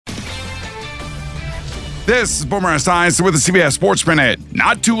This is Boomer Esiason with the CBS Sports Minute.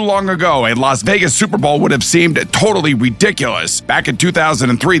 Not too long ago, a Las Vegas Super Bowl would have seemed totally ridiculous. Back in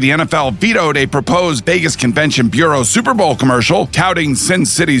 2003, the NFL vetoed a proposed Vegas Convention Bureau Super Bowl commercial touting Sin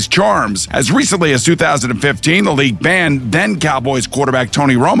City's charms. As recently as 2015, the league banned then Cowboys quarterback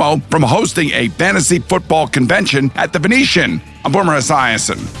Tony Romo from hosting a fantasy football convention at the Venetian. I'm Boomer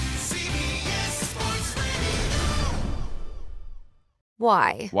Esiason.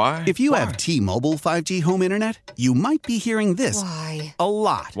 Why? If you have T-Mobile 5G home internet, you might be hearing this Why? a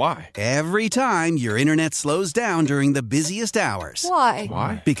lot. Why? Every time your internet slows down during the busiest hours.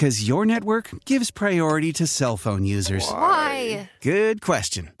 Why? Because your network gives priority to cell phone users. Why? Good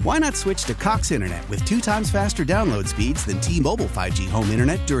question. Why not switch to Cox Internet with 2 times faster download speeds than T-Mobile 5G home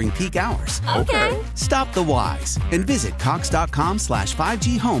internet during peak hours? Okay. Stop the whys and visit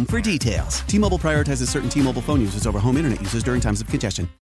cox.com/5G home for details. T-Mobile prioritizes certain T-Mobile phone users over home internet users during times of congestion.